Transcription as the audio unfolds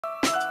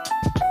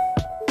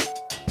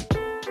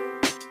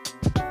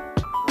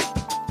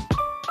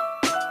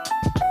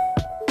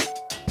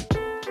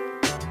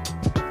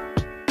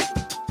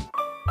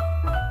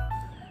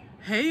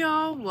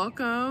y'all,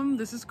 welcome.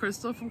 This is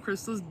Crystal from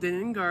Crystal's Den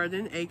and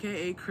Garden,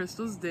 aka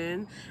Crystal's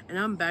Den, and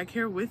I'm back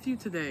here with you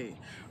today.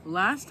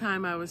 Last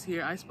time I was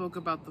here, I spoke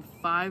about the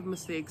 5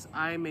 mistakes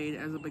I made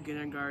as a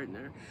beginner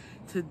gardener.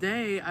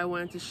 Today, I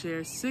wanted to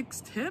share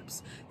 6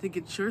 tips to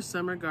get your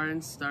summer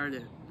garden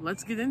started.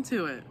 Let's get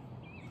into it.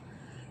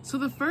 So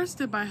the first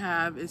tip I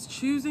have is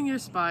choosing your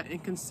spot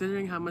and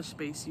considering how much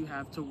space you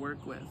have to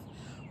work with.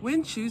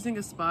 When choosing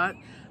a spot,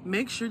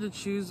 make sure to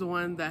choose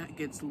one that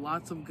gets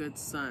lots of good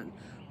sun.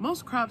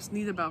 Most crops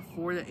need about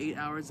 4 to 8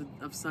 hours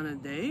of sun a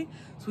day,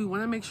 so we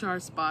want to make sure our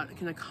spot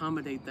can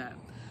accommodate that.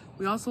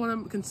 We also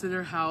want to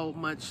consider how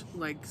much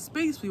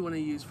space we want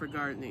to use for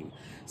gardening.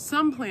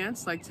 Some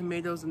plants like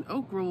tomatoes and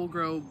okra will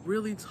grow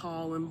really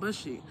tall and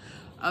bushy.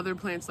 Other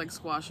plants like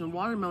squash and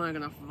watermelon are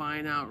going to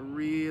vine out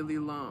really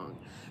long.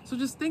 So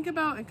just think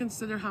about and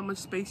consider how much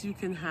space you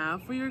can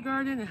have for your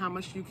garden and how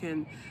much you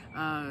can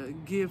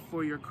give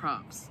for your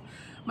crops.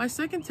 My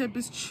second tip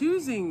is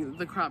choosing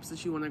the crops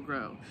that you want to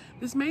grow.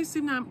 This may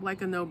seem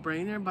like a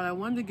no-brainer, but I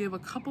wanted to give a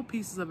couple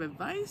pieces of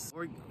advice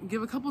or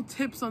give a couple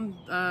tips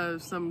on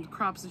some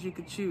crops that you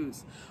could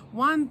choose.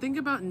 One, think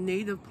about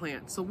native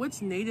plants. So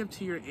what's native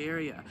to your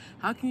area?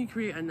 How can you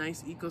create a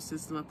nice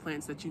ecosystem of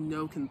plants that you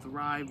know can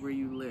thrive where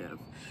you live?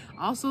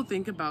 Also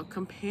think about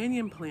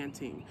companion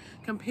planting.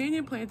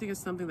 Companion planting is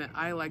something that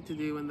I like to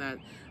do and that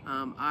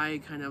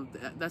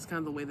that's kind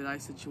of the way that I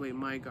situate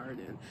my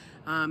garden.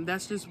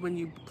 That's just when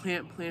you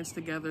plant plants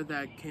together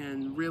that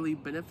can really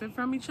benefit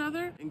from each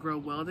other and grow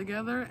well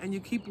together, and you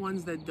keep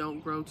ones that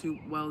don't grow too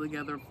well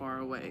together far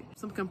away.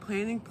 Some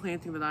companion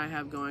planting that I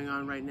have going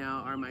on right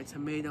now are my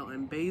tomato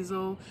and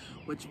basil,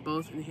 which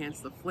both enhance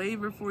the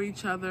flavor for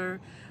each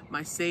other.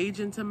 My sage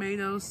and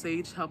tomato.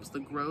 Sage helps the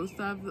growth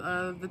of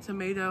the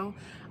tomato.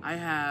 I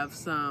have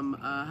some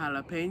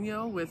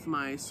jalapeno with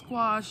my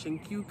squash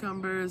and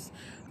cucumbers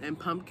and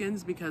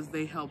pumpkins because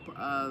they help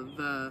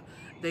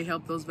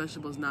those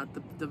vegetables not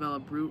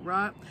develop root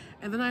rot.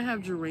 And then I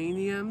have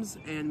geraniums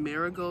and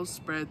marigolds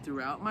spread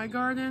throughout my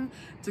garden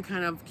to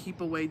kind of keep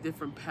away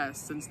different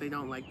pests since they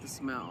don't like the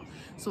smell.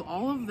 So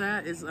all of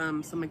that is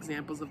some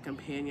examples of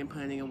companion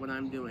planting and what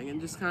I'm doing, and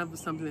just kind of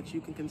something that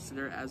you can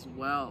consider as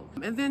well.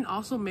 And then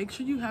also make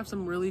sure you have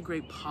some really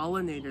great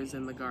pollinators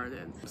in the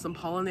garden. Some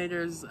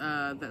pollinators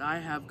that I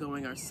have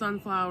going are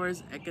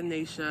sunflowers,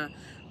 echinacea,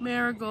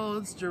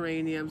 marigolds,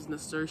 geraniums,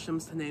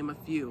 nasturtiums, to name a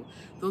few.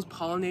 Those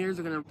pollinators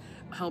are going to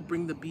help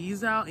bring the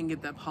bees out and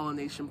get that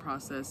pollination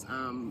process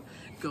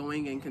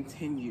going and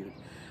continued.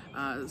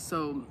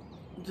 So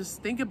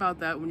just think about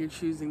that when you're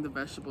choosing the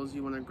vegetables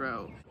you want to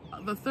grow.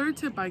 The third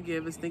tip I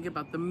give is think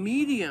about the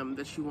medium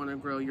that you want to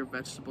grow your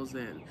vegetables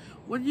in.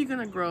 What are you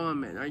going to grow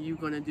them in? Are you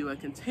going to do a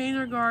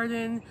container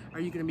garden? Are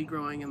you going to be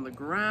growing in the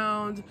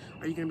ground?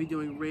 Are you going to be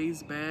doing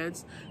raised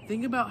beds?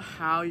 Think about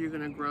how you're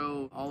going to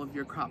grow all of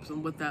your crops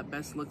and what that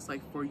best looks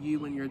like for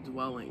you and your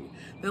dwelling.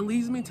 That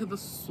leads me to the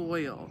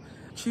soil,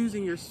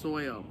 choosing your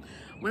soil.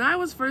 When I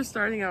was first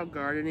starting out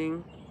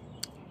gardening,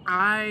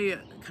 I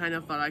kind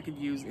of thought I could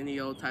use any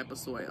old type of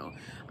soil.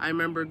 I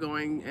remember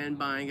going and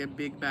buying a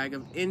big bag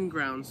of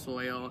in-ground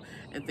soil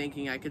and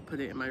thinking I could put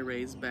it in my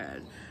raised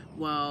bed.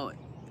 Well,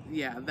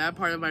 yeah, that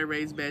part of my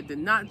raised bed did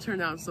not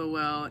turn out so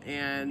well,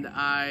 and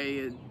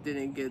I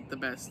didn't get the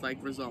best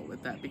result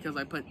with that because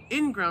I put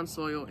in-ground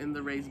soil in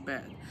the raised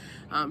bed.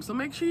 So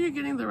make sure you're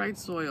getting the right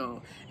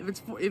soil.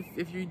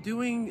 If you're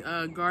doing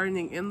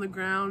gardening in the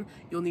ground,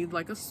 you'll need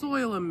a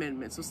soil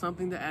amendment, so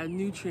something to add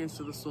nutrients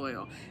to the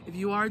soil. If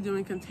you are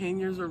doing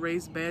containers or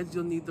raised beds,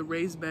 you'll need the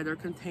raised bed or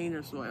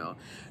container soil.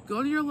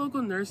 Go to your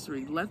local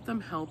nursery, let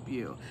them help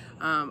you.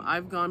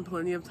 I've gone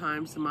plenty of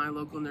times to my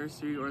local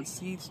nursery or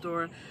seed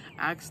store,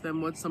 asked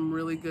them what's some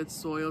really good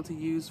soil to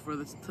use for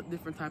this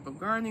different type of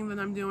gardening that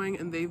I'm doing,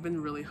 and they've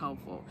been really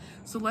helpful.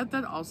 So let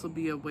that also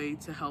be a way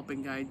to help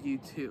and guide you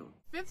too.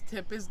 Fifth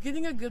tip is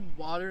getting a good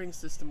watering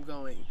system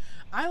going.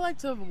 I like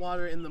to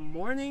water in the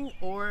morning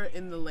or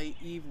in the late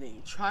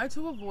evening. Try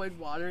to avoid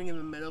watering in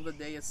the middle of the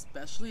day,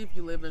 especially if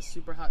you live in a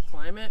super hot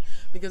climate,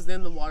 because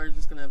then the water is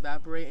just going to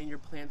evaporate and your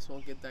plants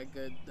won't get that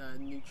good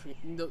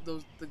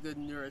the good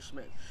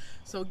nourishment.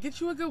 So get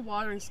you a good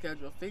watering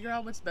schedule. Figure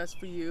out what's best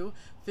for you.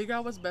 Figure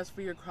out what's best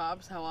for your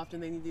crops, how often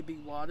they need to be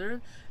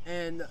watered,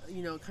 and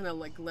kind of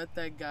let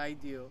that guide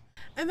you.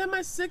 And then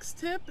my sixth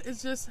tip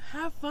is just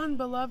have fun,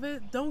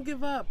 beloved. Don't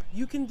give up.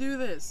 You can do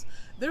this.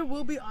 There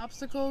will be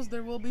obstacles,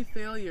 there will be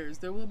failures,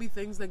 there will be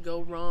things that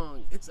go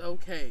wrong. It's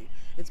okay.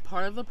 It's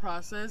part of the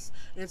process,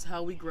 and it's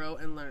how we grow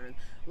and learn.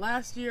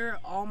 Last year,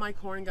 all my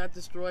corn got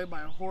destroyed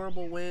by a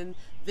horrible wind.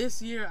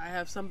 This year, I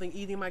have something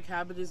eating my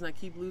cabbages, and I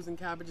keep losing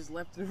cabbages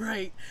left and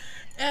right.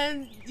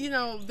 And,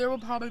 there will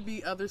probably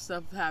be other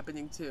stuff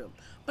happening too.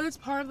 But it's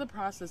part of the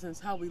process, and it's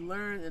how we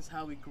learn, it's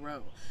how we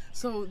grow.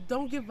 So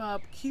don't give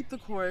up, keep the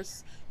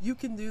course. You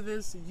can do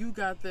this, you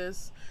got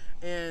this,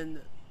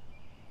 and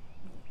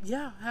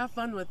yeah, have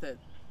fun with it.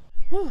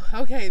 Whew,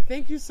 okay,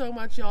 thank you so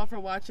much, y'all, for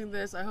watching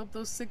this. I hope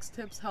those 6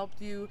 tips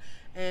helped you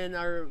and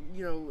are,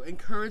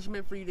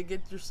 encouragement for you to get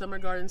your summer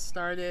garden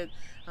started.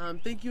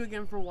 Thank you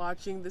again for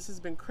watching. This has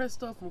been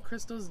Crystal from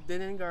Crystal's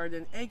Den and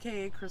Garden,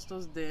 aka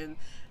Crystal's Den,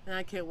 and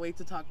I can't wait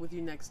to talk with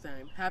you next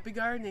time. Happy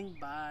gardening.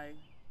 Bye.